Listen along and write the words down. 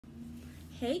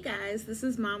Hey guys, this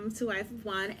is Mama to Wife of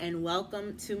One and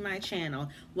welcome to my channel.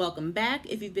 Welcome back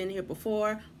if you've been here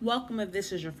before. Welcome if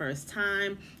this is your first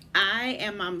time. I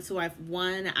am Mama to Wife of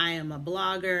One. I am a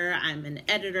blogger. I'm an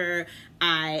editor.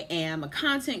 I am a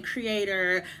content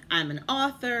creator. I'm an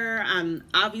author. I'm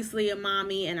obviously a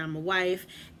mommy and I'm a wife.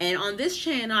 And on this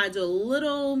channel, I do a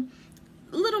little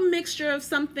mixture of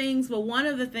some things, but one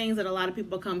of the things that a lot of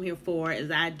people come here for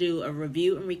is I do a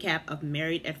review and recap of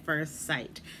Married at First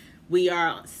Sight. We are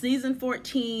on season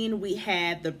 14. We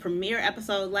had the premiere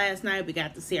episode last night. We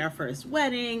got to see our first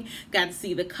wedding, got to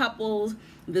see the couples,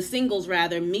 the singles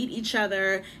rather, meet each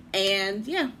other. And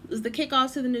yeah, it was the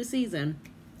kickoff to the new season.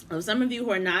 So some of you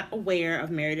who are not aware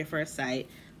of Married at First Sight,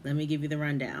 let me give you the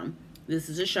rundown. This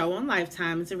is a show on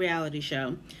Lifetime. It's a reality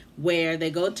show where they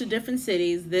go to different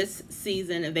cities. This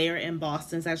season, they are in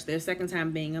Boston. It's actually their second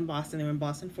time being in Boston. They were in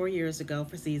Boston 4 years ago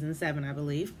for season 7, I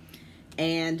believe.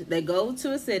 And they go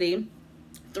to a city,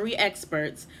 3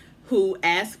 experts who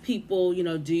ask people,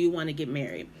 do you want to get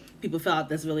married? People fill out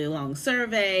this really long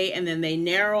survey, and then they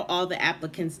narrow all the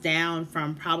applicants down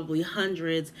from probably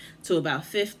hundreds to about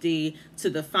 50 to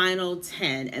the final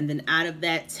 10. And then out of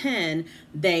that 10,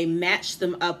 they match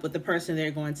them up with the person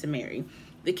they're going to marry.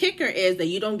 The kicker is that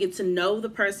you don't get to know the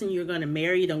person you're going to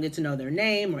marry. You don't get to know their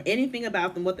name or anything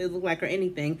about them, what they look like or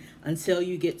anything until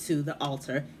you get to the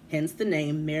altar. Hence the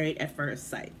name Married at First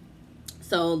Sight.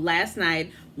 So last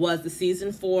night was the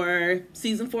season 14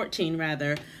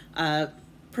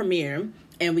 premiere,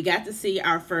 and we got to see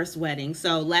our first wedding.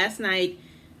 So last night,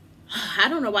 I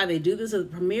don't know why they do this. The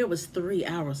premiere was 3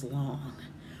 hours long.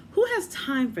 Who has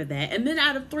time for that? And then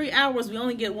out of 3 hours, we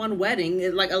only get one wedding.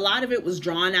 A lot of it was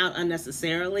drawn out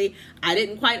unnecessarily. I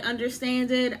didn't quite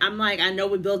understand it. I'm like, I know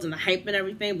we're building the hype and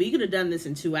everything, but you could have done this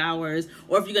in 2 hours.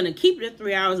 Or if you're going to keep it at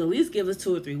 3 hours, at least give us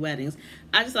 2 or 3 weddings.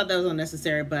 I just thought that was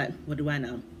unnecessary, but what do I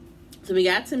know? So we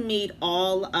got to meet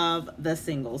all of the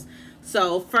singles.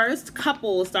 So first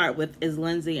couple we'll start with is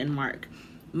Lindsay and Mark.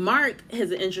 Mark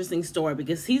has an interesting story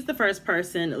because he's the first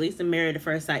person, at least in Married at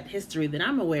First Sight history that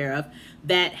I'm aware of,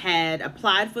 that had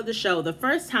applied for the show the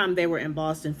first time they were in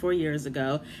Boston 4 years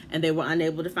ago, and they were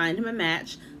unable to find him a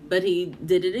match. But he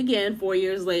did it again 4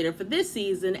 years later for this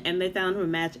season, and they found him a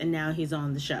match, and now he's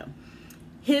on the show.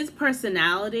 His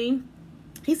personality,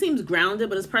 he seems grounded,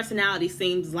 but his personality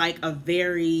seems like a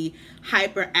very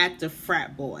hyperactive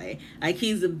frat boy. Like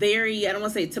he's a very, I don't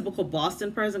want to say typical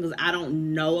Boston person because I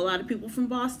don't know a lot of people from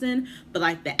Boston, but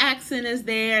like the accent is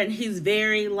there and he's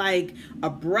very like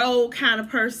a bro kind of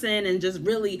person and just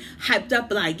really hyped up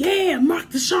and like, yeah,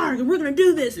 Mark the Shark and we're going to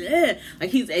do this. Yeah.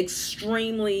 Like he's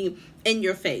extremely in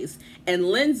your face. And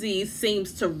Lindsay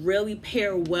seems to really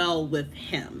pair well with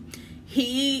him.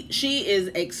 She is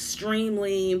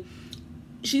extremely...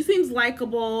 She seems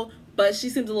likable, but she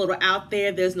seems a little out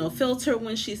there. There's no filter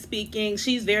when she's speaking.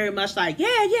 She's very much like,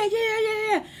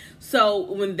 yeah. So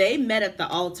when they met at the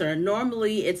altar,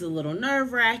 normally it's a little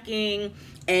nerve-wracking,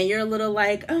 and you're a little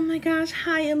like, oh my gosh,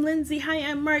 hi, I'm Lindsay. Hi,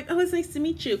 I'm Mark. Oh, it's nice to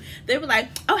meet you. They were like,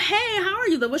 oh, hey, how are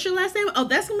you? What's your last name? Oh,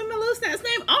 that's going to be my little last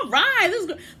name. All right. This is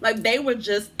good. Like, they were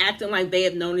just acting like they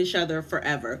have known each other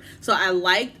forever. So I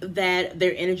liked that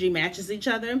their energy matches each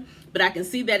other. But I can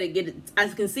see that it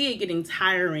getting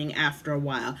tiring after a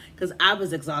while because I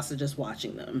was exhausted just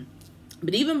watching them.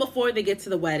 But even before they get to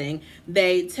the wedding,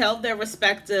 they tell their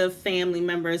respective family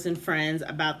members and friends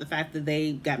about the fact that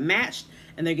they got matched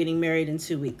and they're getting married in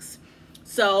 2 weeks.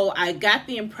 So I got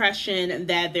the impression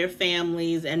that their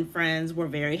families and friends were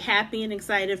very happy and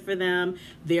excited for them,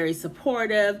 very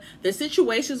supportive. The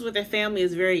situations with their family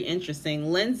is very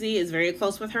interesting. Lindsay is very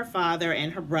close with her father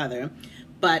and her brother.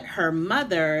 But her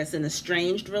mother is in an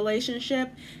estranged relationship,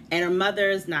 and her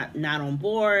mother is not on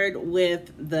board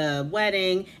with the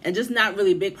wedding and just not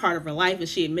really a big part of her life. And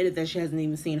she admitted that she hasn't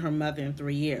even seen her mother in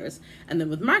 3 years. And then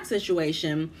with Mark's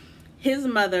situation, his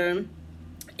mother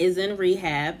is in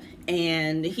rehab,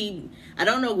 and I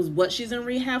don't know what she's in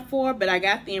rehab for, but I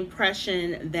got the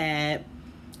impression that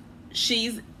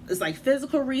it's like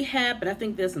physical rehab, but I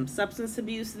think there's some substance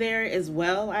abuse there as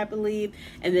well, I believe.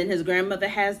 And then his grandmother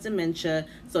has dementia,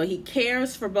 so he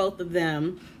cares for both of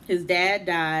them. His dad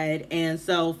died, and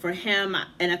so for him,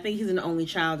 and I think he's an only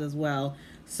child as well,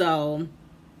 so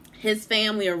his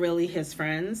family are really his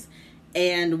friends.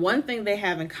 And one thing they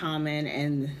have in common,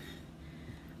 and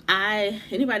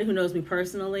anybody who knows me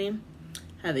personally,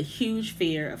 I have a huge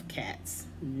fear of cats.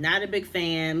 Not a big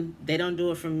fan. They don't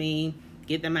do it for me.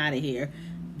 Get them out of here.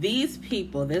 These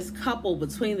people, this couple,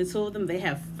 between the two of them, they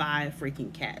have 5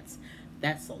 freaking cats.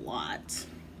 That's a lot.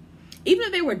 Even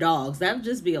if they were dogs, that would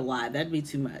just be a lot. That'd be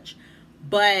too much.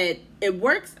 But it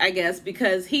works, I guess,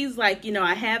 because he's like,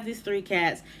 I have these 3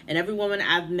 cats, and every woman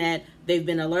I've met, they've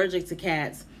been allergic to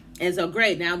cats. And so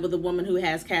great, now with a woman who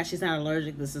has cats, she's not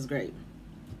allergic. This is great.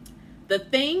 The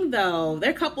thing, though,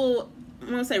 there are a couple, I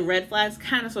want to say red flags,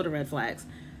 kind of sort of red flags.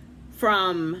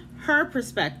 From her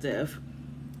perspective,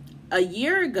 a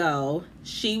year ago,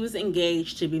 she was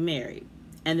engaged to be married.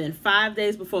 And then 5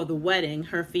 days before the wedding,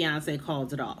 her fiance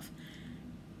called it off.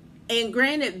 And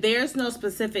granted, there's no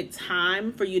specific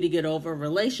time for you to get over a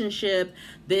relationship.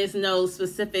 There's no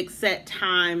specific set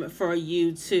time for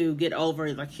you to get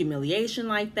over like humiliation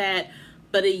like that.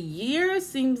 But a year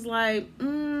seems like,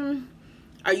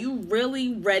 are you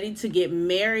really ready to get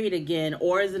married again?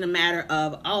 Or is it a matter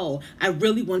of, oh, I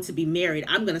really want to be married,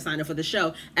 I'm going to sign up for the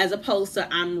show, as opposed to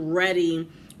I'm ready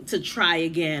to try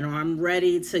again, or I'm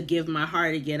ready to give my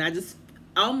heart again. I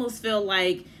almost feel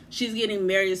like she's getting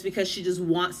married just because she just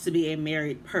wants to be a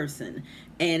married person.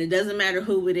 And it doesn't matter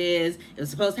who it is. It was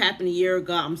supposed to happen a year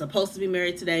ago. I'm supposed to be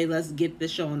married today. Let's get this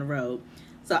show on the road.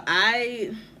 So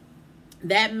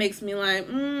that makes me like,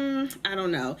 I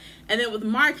don't know. And then with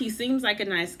Mark, he seems like a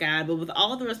nice guy, but with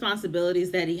all the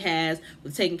responsibilities that he has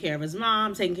with taking care of his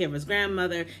mom, taking care of his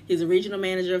grandmother, he's a regional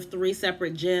manager of 3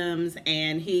 separate gyms,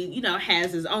 and he,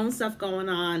 has his own stuff going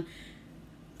on.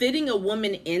 Fitting a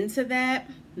woman into that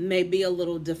may be a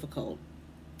little difficult,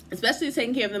 especially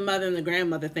taking care of the mother and the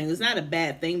grandmother thing. It's not a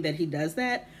bad thing that he does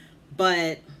that,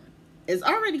 but it's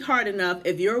already hard enough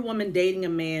if you're a woman dating a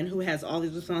man who has all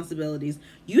these responsibilities.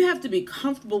 You have to be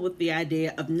comfortable with the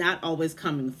idea of not always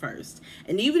coming first.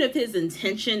 And even if his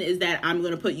intention is that I'm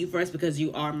going to put you first because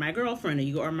you are my girlfriend or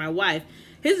you are my wife,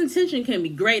 his intention can be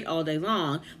great all day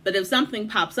long. But if something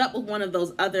pops up with one of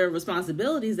those other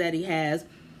responsibilities that he has,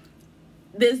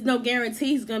 there's no guarantee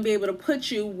he's going to be able to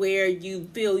put you where you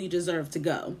feel you deserve to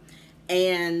go.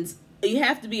 And you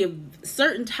have to be a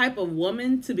certain type of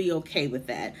woman to be okay with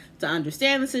that, to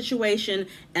understand the situation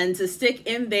and to stick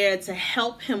in there to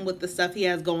help him with the stuff he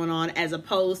has going on, as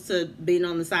opposed to being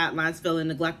on the sidelines feeling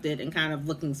neglected and kind of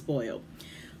looking spoiled.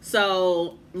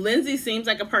 So Lindsay seems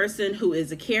like a person who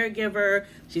is a caregiver.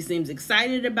 She seems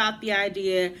excited about the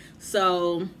idea.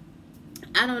 So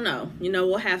I don't know.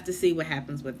 We'll have to see what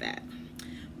happens with that.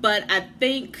 But I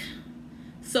think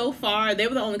so far, they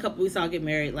were the only couple we saw get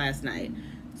married last night.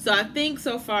 So I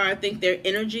think their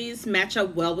energies match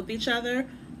up well with each other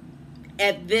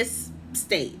at this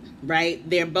state, right?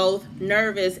 They're both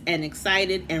nervous and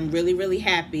excited and really, really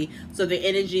happy. So their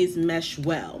energies mesh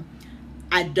well.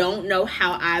 I don't know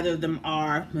how either of them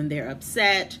are when they're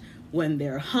upset, when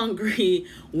they're hungry,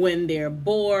 when they're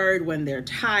bored, when they're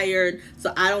tired.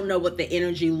 So I don't know what the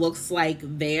energy looks like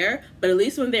there. But at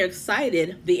least when they're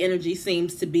excited, the energy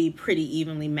seems to be pretty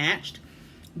evenly matched.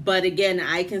 But again,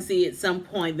 I can see at some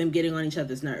point them getting on each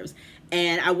other's nerves.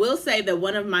 And I will say that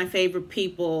one of my favorite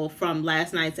people from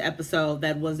last night's episode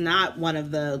that was not one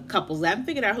of the couples, I haven't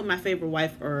figured out who my favorite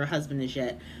wife or husband is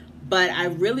yet, but I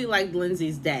really liked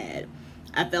Lindsay's dad.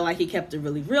 I felt like he kept it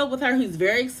really real with her. He's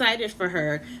very excited for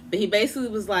her, but he basically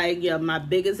was like, my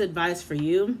biggest advice for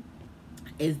you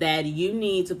is that you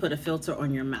need to put a filter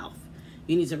on your mouth.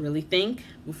 You need to really think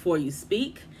before you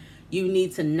speak. You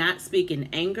need to not speak in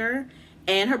anger.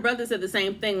 And her brother said the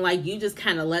same thing, like you just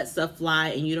kind of let stuff fly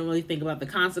and you don't really think about the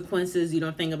consequences. You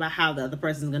don't think about how the other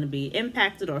person is going to be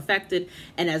impacted or affected.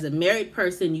 And as a married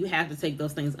person, you have to take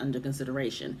those things under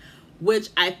consideration, which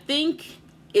I think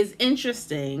is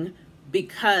interesting,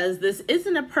 because this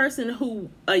isn't a person who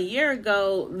a year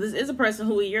ago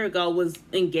was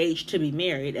engaged to be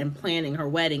married and planning her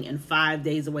wedding and 5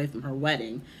 days away from her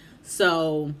wedding.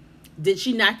 So did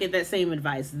she not get that same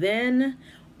advice then?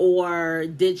 Or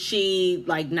did she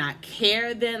not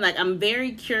care then? I'm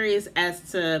very curious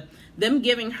as to them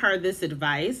giving her this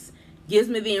advice. Gives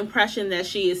me the impression that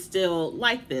she is still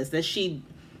like this, that she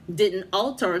didn't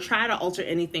alter or try to alter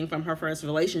anything from her first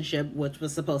relationship, which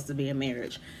was supposed to be a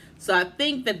marriage. So I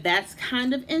think that that's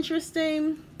kind of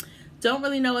interesting. Don't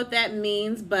really know what that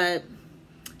means, but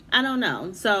I don't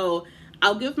know. So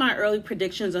I'll give my early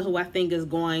predictions on who I think is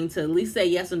going to at least say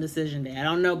yes on decision day. I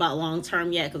don't know about long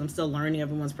term yet because I'm still learning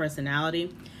everyone's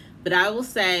personality. But I will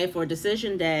say for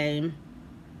decision day,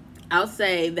 I'll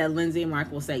say that Lindsay and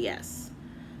Mark will say yes.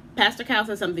 Pastor Cal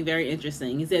said something very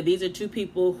interesting. He said these are 2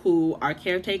 people who are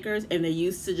caretakers and they're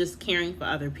used to just caring for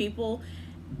other people,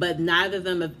 but neither of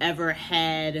them have ever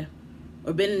had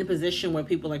or been in a position where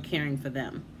people are caring for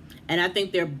them. And I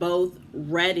think they're both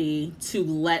ready to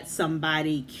let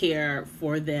somebody care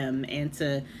for them and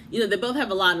to, they both have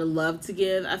a lot of love to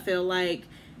give, I feel like.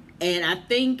 And I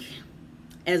think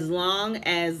as long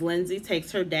as Lindsay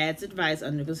takes her dad's advice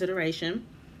under consideration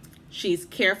She's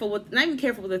careful with, not even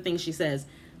careful with the things she says.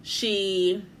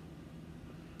 She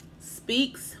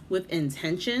speaks with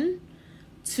intention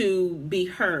to be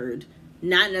heard,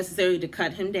 not necessarily to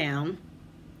cut him down.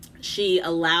 She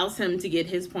allows him to get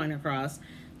his point across.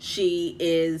 She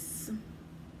is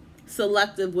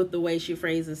selective with the way she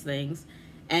phrases things.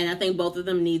 And I think both of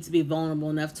them need to be vulnerable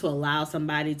enough to allow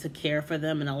somebody to care for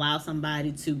them and allow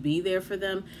somebody to be there for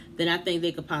them. Then I think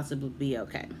they could possibly be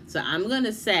okay. So I'm going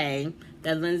to say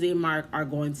that Lindsay and Mark are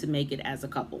going to make it as a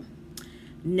couple.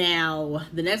 Now,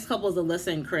 the next couple is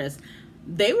Alyssa and Chris.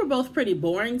 They were both pretty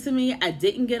boring to me. I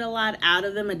didn't get a lot out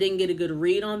of them. I didn't get a good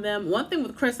read on them. One thing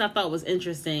with Chris I thought was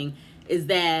interesting is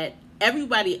that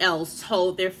everybody else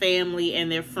told their family and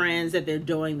their friends that they're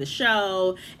doing the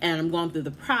show and I'm going through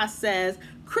the process.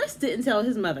 Chris didn't tell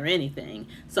his mother anything.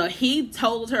 So he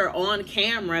told her on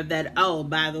camera that, oh,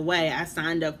 by the way, I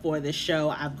signed up for this show.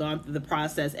 I've gone through the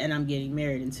process and I'm getting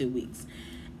married in 2 weeks.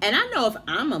 And I know if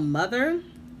I'm a mother,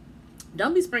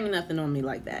 don't be springing nothing on me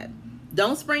like that.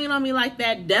 Don't spring it on me like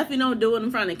that. Definitely don't do it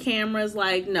in front of cameras.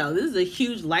 Like, no, this is a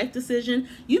huge life decision.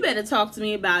 You better talk to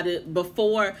me about it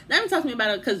before. Not even talk to me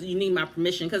about it because you need my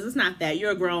permission, because it's not that.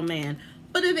 You're a grown man.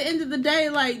 But at the end of the day,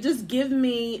 like, just give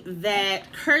me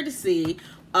that courtesy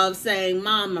of saying,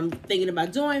 Mom, I'm thinking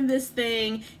about doing this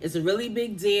thing. It's a really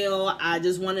big deal. I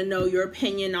just want to know your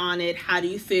opinion on it. How do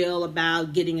you feel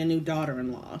about getting a new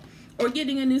daughter-in-law or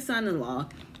getting a new son-in-law?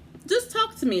 Just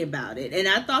talk to me about it. And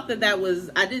I thought that was,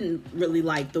 I didn't really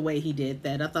like the way he did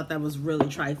that. I thought that was really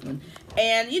trifling.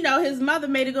 And, you know, his mother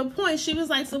made a good point. She was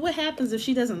like, so what happens if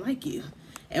she doesn't like you?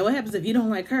 And what happens if you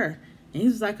don't like her? And he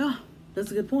was like, oh,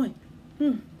 that's a good point.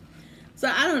 So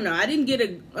I don't know. I didn't get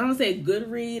I don't say a good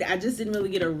read. I just didn't really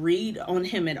get a read on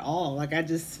him at all. Like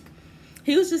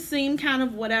he was just seemed kind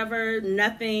of whatever.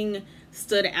 Nothing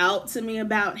stood out to me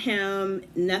about him.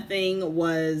 Nothing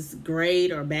was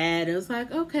great or bad. It was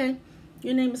like, okay,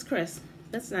 your name is Chris.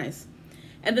 That's nice.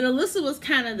 And then Alyssa was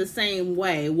kind of the same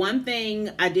way. One thing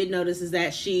I did notice is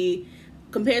that she,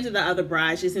 compared to the other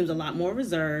brides, she seems a lot more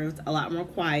reserved, a lot more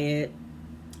quiet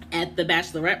at the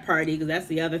bachelorette party, because that's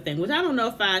the other thing, which I don't know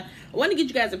if I want to get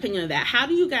you guys' opinion on that. How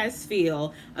do you guys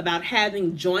feel about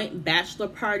having joint bachelor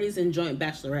parties and joint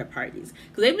bachelorette parties?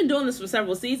 Because they've been doing this for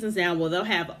several seasons now, where they'll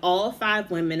have all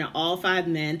 5 women and all 5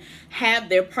 men have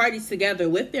their parties together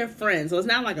with their friends. So it's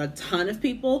not like a ton of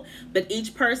people, but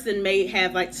each person may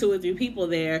have like 2 or 3 people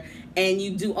there, and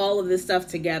you do all of this stuff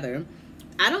together.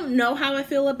 I don't know how I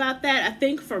feel about that. I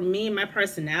think for me, my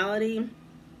personality,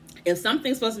 if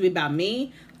something's supposed to be about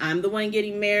me, I'm the one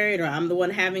getting married or I'm the one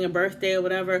having a birthday or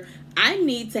whatever, I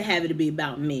need to have it to be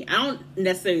about me. I don't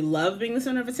necessarily love being the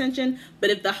center of attention, but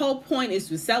if the whole point is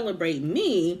to celebrate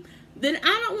me, then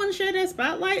I don't want to share that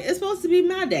spotlight. It's supposed to be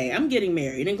my day. I'm getting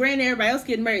married. And granted, everybody else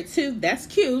getting married too. That's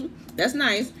cute. That's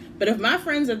nice. But if my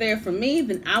friends are there for me,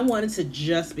 then I want it to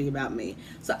just be about me.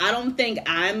 So I don't think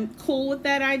I'm cool with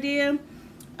that idea.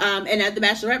 And at the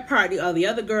bachelorette party, all the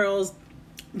other girls,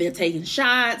 they're taking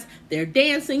shots, they're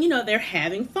dancing, you know, they're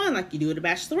having fun like you do at a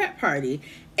bachelorette party.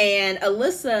 And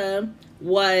Alyssa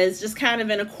was just kind of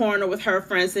in a corner with her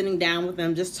friends, sitting down with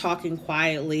them, just talking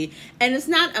quietly. And it's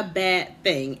not a bad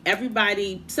thing.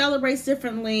 Everybody celebrates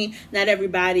differently. Not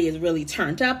everybody is really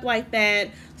turned up like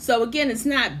that. So again, it's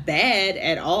not bad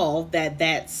at all that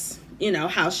that's, you know,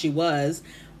 how she was.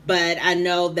 But I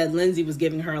know that Lindsay was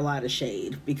giving her a lot of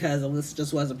shade because Alyssa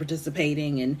just wasn't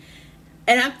participating. And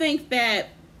I think that,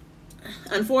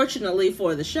 unfortunately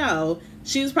for the show,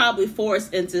 she was probably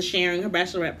forced into sharing her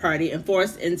bachelorette party and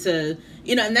forced into,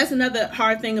 you know, and that's another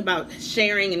hard thing about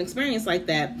sharing an experience like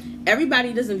that.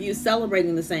 Everybody doesn't view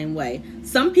celebrating the same way.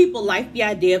 Some people like the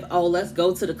idea of, oh, let's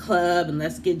go to the club and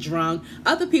let's get drunk.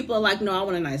 Other people are like, no, I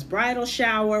want a nice bridal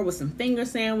shower with some finger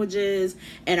sandwiches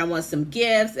and I want some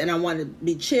gifts and I want to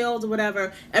be chilled or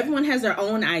whatever. Everyone has their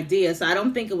own idea. So I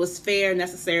don't think it was fair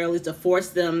necessarily to force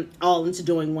them all into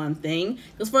doing one thing.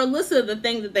 Because for Alyssa, the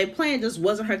thing that they planned just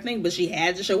wasn't her thing, but she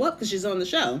had to show up because she's on the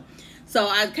show. So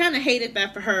I kind of hated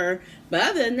that for her. But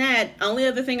other than that, only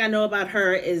other thing I know about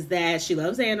her is that she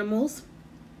loves animals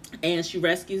and she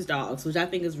rescues dogs, which I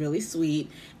think is really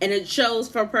sweet. And it shows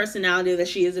for her personality that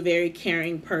she is a very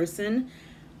caring person.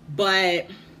 But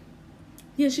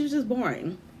yeah, she was just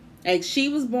boring. Like, she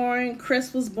was boring.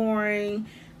 Chris was boring.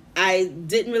 I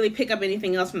didn't really pick up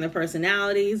anything else from their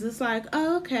personalities. It's like,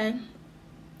 oh, okay,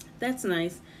 that's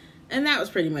nice. And that was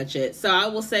pretty much it. So I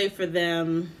will say for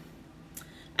them,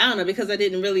 I don't know, because I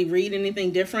didn't really read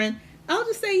anything different, I'll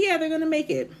just say, yeah, they're going to make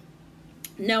it.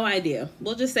 No idea.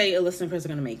 We'll just say Alyssa and Chris are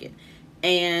going to make it.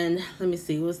 And let me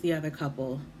see, what's the other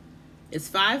couple? It's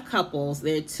 5 couples.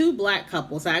 There are 2 black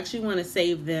couples. I actually want to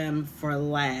save them for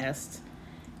last.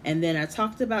 And then I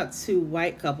talked about 2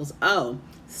 white couples. Oh,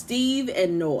 Steve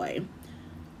and Noi.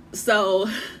 So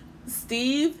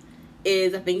Steve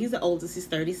is, I think he's the oldest, he's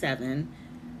 37.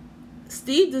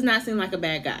 Steve does not seem like a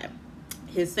bad guy.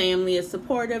 His family is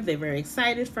supportive. They're very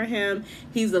excited for him.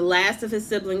 He's the last of his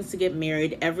siblings to get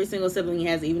married. Every single sibling he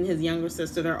has, even his younger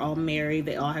sister, they're all married.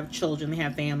 They all have children. They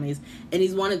have families. And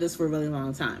he's wanted this for a really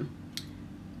long time.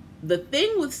 The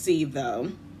thing with Steve,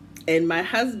 though, and my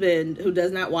husband, who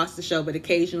does not watch the show, but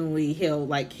occasionally he'll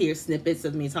like hear snippets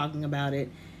of me talking about it,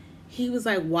 he was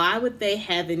like, why would they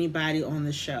have anybody on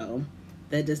the show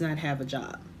that does not have a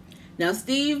job? Now,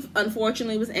 Steve,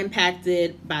 unfortunately, was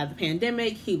impacted by the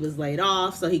pandemic. He was laid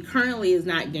off, so he currently is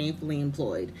not gainfully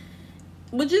employed,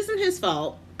 which isn't his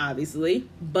fault, obviously.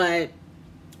 But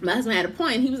my husband had a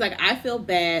point. He was like, I feel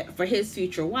bad for his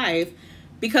future wife,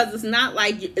 because it's not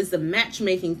like it's a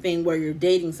matchmaking thing where you're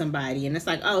dating somebody and it's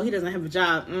like, oh, he doesn't have a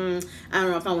job. I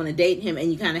don't know if I want to date him.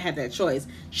 And you kind of have that choice.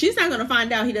 She's not going to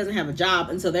find out he doesn't have a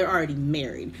job until they're already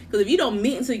married. Because if you don't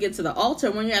meet until you get to the altar,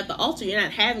 when you're at the altar, you're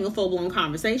not having a full-blown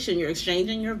conversation. You're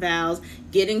exchanging your vows,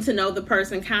 getting to know the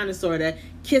person kind of, sort of,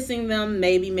 kissing them,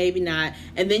 maybe, maybe not.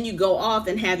 And then you go off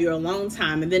and have your alone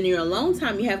time. And then in your alone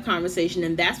time, you have conversation.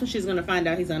 And that's when she's going to find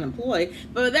out he's unemployed.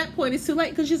 But at that point, it's too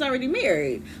late because she's already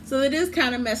married. So it is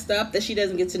kind of messed up that she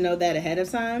doesn't get to know that ahead of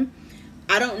time.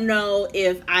 I don't know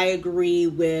if I agree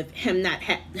with him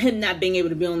not being able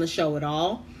to be on the show at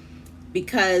all,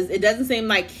 because it doesn't seem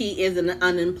like he is an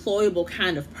unemployable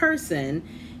kind of person.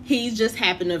 He just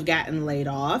happened to have gotten laid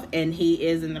off, and he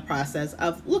is in the process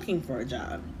of looking for a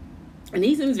job. And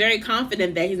he seems very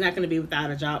confident that he's not going to be without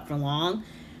a job for long,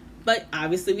 but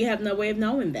obviously we have no way of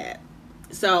knowing that.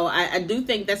 So I do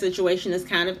think that situation is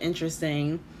kind of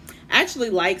interesting. I actually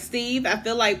like Steve. I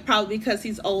feel like probably because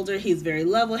he's older, he's very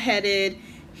level-headed.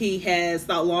 He has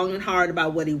thought long and hard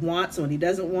about what he wants and what he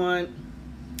doesn't want.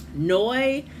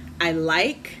 Noi, I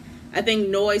like. I think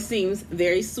Noi seems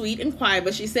very sweet and quiet,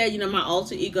 but she said, my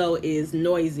alter ego is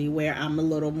noisy, where I'm a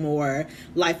little more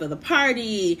life of the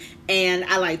party, and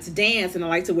I like to dance, and I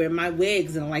like to wear my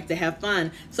wigs, and I like to have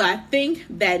fun. So I think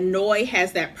that Noi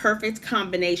has that perfect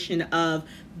combination of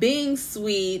being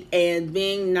sweet and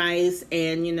being nice,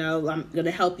 and I'm gonna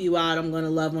help you out, I'm gonna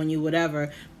love on you,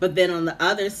 whatever. But then on the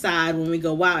other side, when we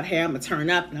go out, hey, I'm gonna turn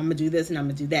up and I'm gonna do this and I'm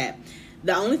gonna do that.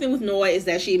 The only thing with Noi is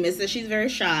that she admits that she's very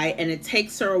shy, and it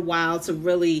takes her a while to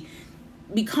really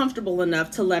be comfortable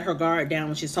enough to let her guard down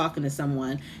when she's talking to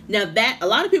someone. Now, that a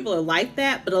lot of people are like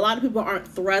that, but a lot of people aren't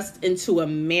thrust into a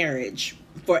marriage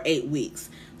for 8 weeks.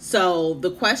 So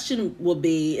the question will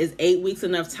be, is 8 weeks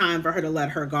enough time for her to let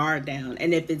her guard down?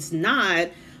 And if it's not,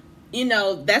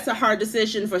 that's a hard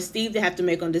decision for Steve to have to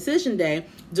make on decision day.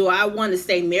 Do I want to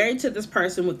stay married to this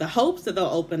person with the hopes that they'll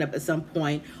open up at some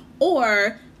point?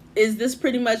 Or is this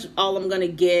pretty much all I'm going to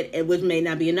get, and which may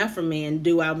not be enough for me? And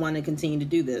do I want to continue to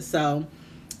do this? So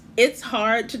it's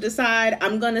hard to decide.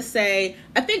 I'm going to say,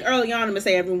 I think early on, I'm going to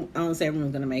say I don't say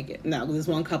everyone's going to make it. No, there's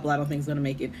one couple I don't think is going to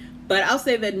make it. But I'll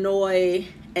say that Noi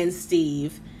and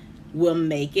Steve will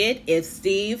make it if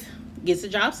Steve gets a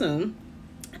job soon,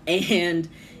 and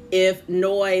if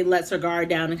Noi lets her guard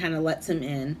down and kind of lets him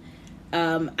in.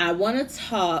 I want to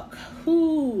talk,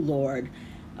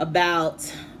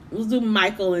 about, we'll do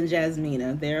Michael and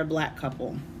Jasmina. They're a black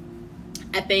couple.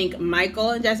 I think Michael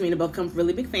and Jasmina both come from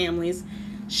really big families.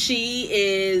 She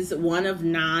is one of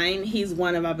 9. He's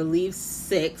one of, I believe,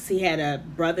 6. He had a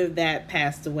brother that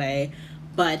passed away,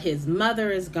 but his mother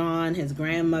is gone. His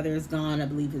grandmother is gone. I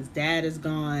believe his dad is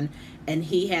gone. And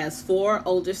he has 4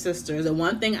 older sisters. And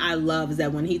one thing I love is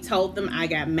that when he told them, I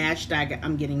got matched,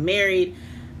 I'm getting married,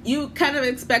 you kind of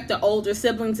expect the older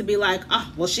sibling to be like,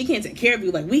 oh, well, she can't take care of you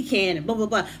like we can, and blah, blah,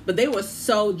 blah. But they were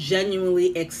so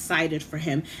genuinely excited for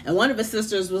him. And one of his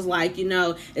sisters was like, it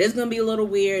is going to be a little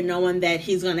weird knowing that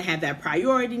he's going to have that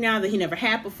priority now that he never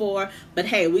had before. But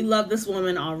hey, we love this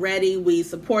woman already. We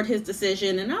support his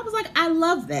decision. And I was like, I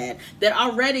love that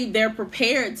already they're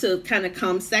prepared to kind of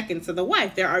come second to the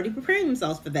wife. They're already preparing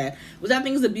themselves for that, which I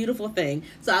think is a beautiful thing.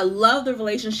 So I love the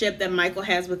relationship that Michael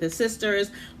has with his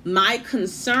sisters. My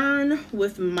concern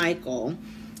with Michael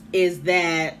is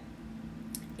that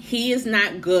he is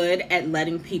not good at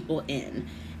letting people in.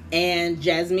 And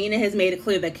Jasmina has made it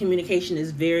clear that communication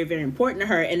is very, very important to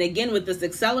her. And again, with this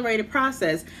accelerated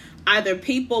process, either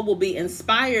people will be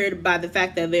inspired by the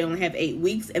fact that they only have 8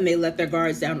 weeks and they let their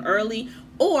guards down early,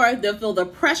 Or they'll feel the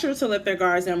pressure to let their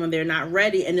guards down when they're not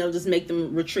ready, and it'll just make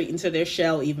them retreat into their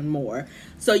shell even more.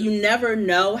 So you never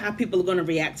know how people are going to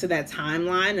react to that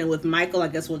timeline. And with Michael, I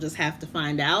guess we'll just have to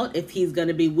find out if he's going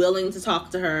to be willing to talk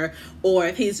to her, or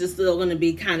if he's just still going to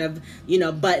be kind of,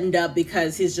 buttoned up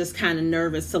because he's just kind of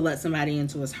nervous to let somebody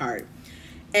into his heart.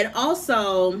 And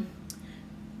also,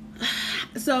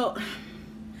 so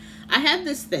I have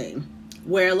this thing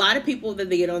where a lot of people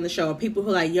that they get on the show are people who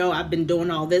are like, yo, I've been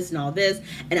doing all this,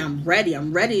 and I'm ready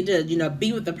to,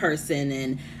 be with the person.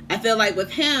 And I feel like with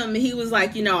him, he was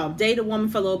like, I'll date a woman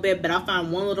for a little bit, but I'll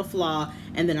find one little flaw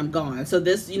and then I'm gone. So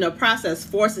this, process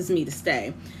forces me to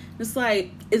stay. It's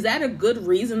like, is that a good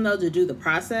reason though to do the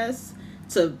process?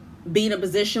 To be in a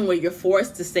position where you're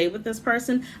forced to stay with this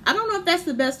person? I don't know if that's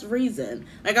the best reason.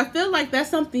 Like, I feel like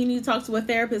that's something you need to talk to a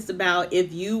therapist about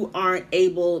if you aren't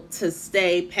able to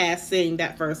stay past seeing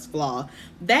that first flaw.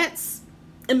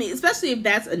 Especially if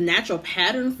that's a natural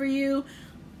pattern for you,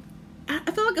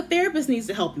 I feel like a therapist needs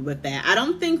to help you with that. I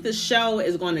don't think the show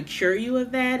is going to cure you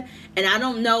of that. And I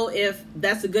don't know if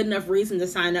that's a good enough reason to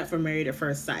sign up for Married at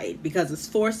First Sight, because it's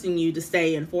forcing you to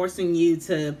stay and forcing you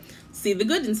to see the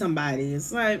good in somebody.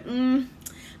 It's like, I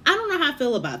don't know how I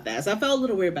feel about that. So I felt a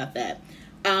little weird about that.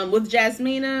 With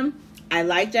Jasmina, I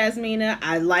like Jasmina.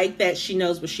 I like that she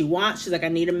knows what she wants. She's like, I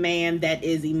need a man that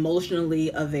is emotionally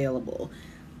available.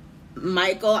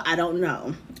 Michael, I don't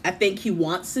know. I think he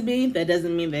wants to be. That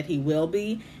doesn't mean that he will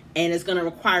be. And it's going to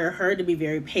require her to be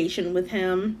very patient with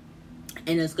him.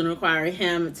 And it's going to require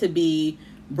him to be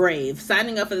brave.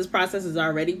 Signing up for this process is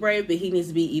already brave, but he needs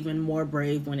to be even more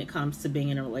brave when it comes to being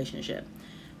in a relationship.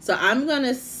 So I'm going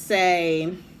to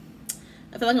say,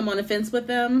 I feel like I'm on the fence with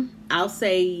them. I'll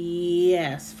say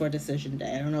yes for decision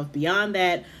day. I don't know if beyond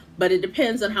that, but it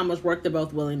depends on how much work they're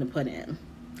both willing to put in.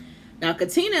 Now,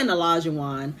 Katina and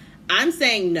Olajuwon, I'm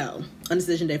saying no on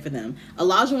decision day for them.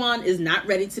 Olajuwon is not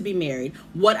ready to be married.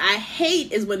 What I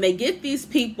hate is when they get these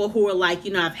people who are like,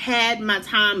 I've had my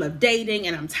time of dating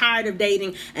and I'm tired of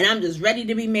dating and I'm just ready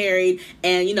to be married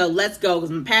and, let's go.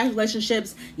 Because my past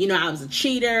relationships, I was a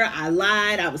cheater. I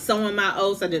lied. I was sowing my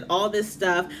oats. I did all this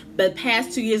stuff. But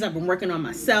past 2 years, I've been working on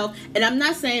myself. And I'm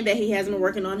not saying that he hasn't been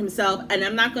working on himself. And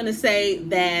I'm not going to say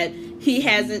that he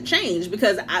hasn't changed,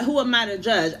 because who am I to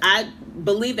judge? I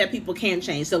believe that people can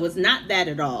change. So it's not that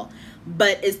at all.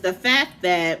 But it's the fact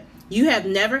that you have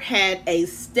never had a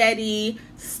steady,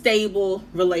 stable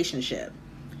relationship.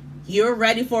 You're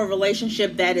ready for a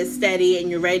relationship that is steady and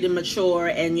you're ready to mature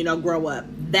and, grow up.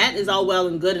 That is all well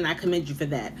and good, and I commend you for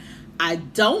that. I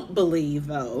don't believe,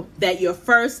 though, that your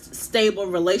first stable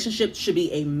relationship should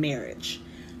be a marriage.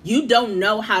 You don't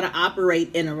know how to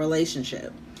operate in a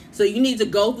relationship. So you need to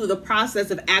go through the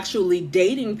process of actually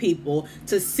dating people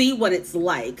to see what it's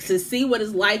like, to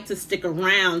stick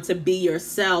around, to be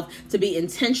yourself, to be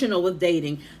intentional with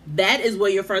dating. That is where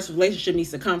your first relationship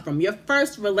needs to come from. Your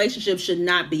first relationship should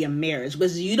not be a marriage,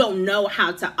 because you don't know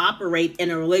how to operate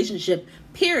in a relationship,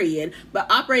 period. But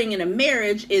operating in a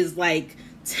marriage is like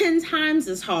 10 times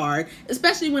as hard,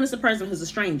 especially when it's a person who's a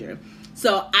stranger.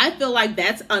 So I feel like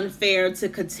that's unfair to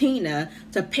Katina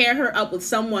to pair her up with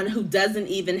someone who doesn't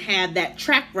even have that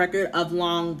track record of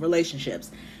long relationships.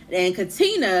 And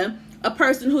Katina, a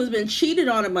person who's been cheated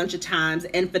on a bunch of times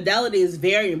and fidelity is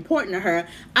very important to her,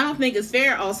 I don't think it's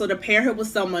fair also to pair her with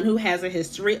someone who has a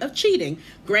history of cheating.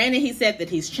 Granted, he said that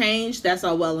he's changed. That's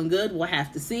all well and good. We'll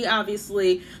have to see,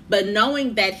 obviously. But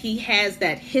knowing that he has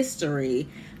that history,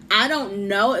 I don't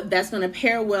know if that's going to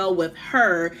pair well with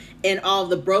her and all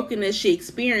the brokenness she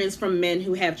experienced from men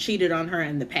who have cheated on her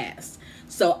in the past.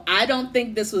 So I don't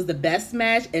think this was the best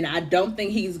match, and I don't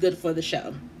think he's good for the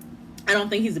show. I don't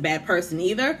think he's a bad person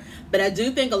either, but I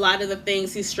do think a lot of the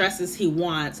things he stresses he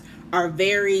wants are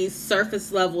very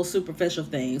surface level, superficial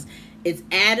things. It's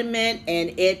adamant and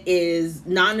it is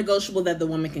non-negotiable that the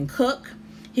woman can cook.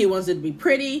 He wants her to be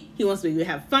pretty. He wants to be able to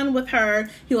have fun with her.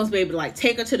 He wants to be able to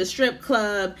take her to the strip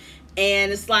club. And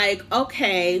it's like,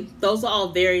 okay, those are all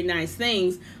very nice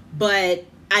things, but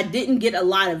I didn't get a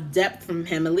lot of depth from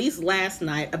him, at least last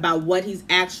night, about what he's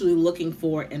actually looking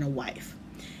for in a wife.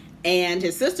 And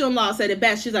his sister-in-law said it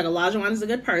best. She's like, Olajuwon is a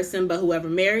good person, but whoever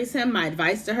marries him, my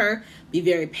advice to her, be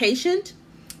very patient.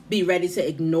 Be ready to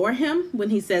ignore him when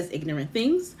he says ignorant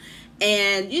things.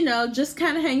 And, just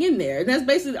kind of hang in there. And that's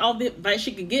basically all the advice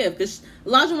she could give. Because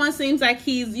Olajuwon seems like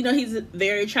he's a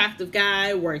very attractive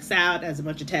guy, works out, has a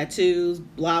bunch of tattoos,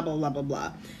 blah, blah, blah, blah,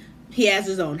 blah. He has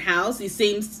his own house. He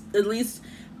seems, at least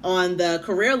on the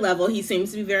career level, he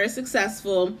seems to be very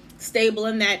successful, stable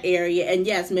in that area. And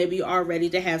yes, maybe you are ready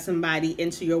to have somebody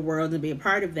into your world and be a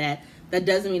part of that. That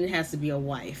doesn't mean it has to be a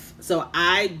wife. So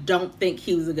I don't think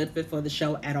he was a good fit for the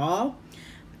show at all.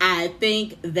 I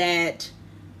think that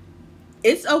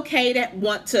it's okay to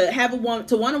want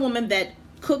a woman that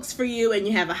cooks for you and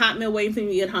you have a hot meal waiting for you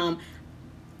to get home.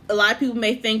 A lot of people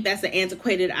may think that's an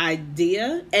antiquated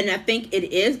idea, and I think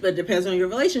it is, but it depends on your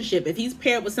relationship. If he's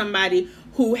paired with somebody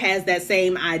who has that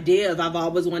same idea of, I've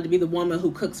always wanted to be the woman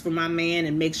who cooks for my man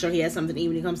and makes sure he has something to eat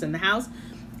when he comes in the house.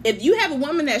 If you have a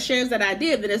woman that shares that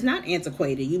idea, then it's not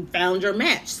antiquated. You found your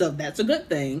match, so that's a good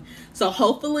thing. So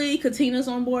hopefully Katina's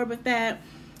on board with that.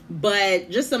 But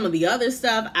just some of the other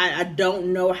stuff, I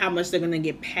don't know how much they're going to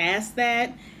get past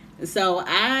that. So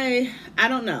I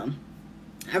don't know.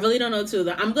 I really don't know too.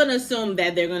 I'm going to assume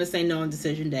that they're going to say no on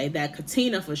decision day. That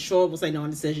Katina for sure will say no on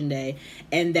decision day.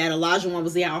 And that Olajuwon will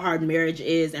see how hard marriage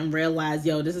is and realize,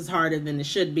 yo, this is harder than it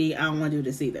should be. I don't want to do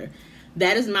this either.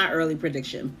 That is my early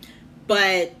prediction.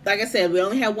 But like I said, we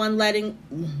only had one wedding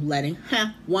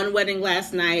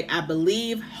last night. I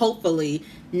believe, hopefully,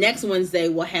 next Wednesday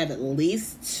we'll have at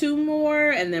least 2 more,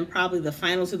 and then probably the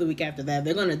final 2 the week after that.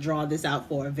 They're going to draw this out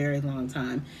for a very long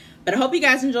time. But I hope you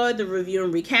guys enjoyed the review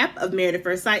and recap of Married at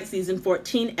First Sight Season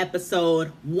 14,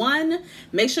 Episode 1.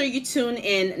 Make sure you tune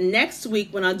in next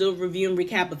week when I'll do a review and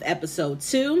recap of Episode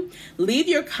 2. Leave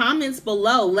your comments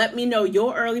below. Let me know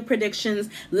your early predictions.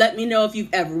 Let me know if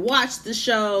you've ever watched the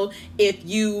show, if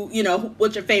you know,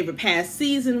 what your favorite past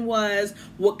season was,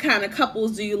 what kind of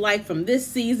couples do you like from this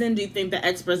season? Do you think the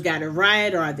experts got it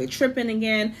right, or are they tripping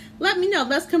again? Let me know.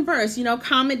 Let's converse.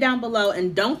 Comment down below,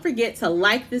 and don't forget to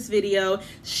like this video,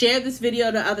 share this video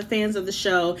to other fans of the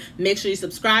show. Make sure you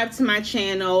subscribe to my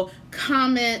channel,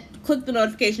 comment, click the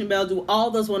notification bell, do all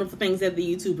those wonderful things that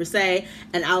the YouTubers say,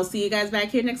 and I'll see you guys back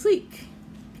here next week.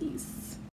 Peace.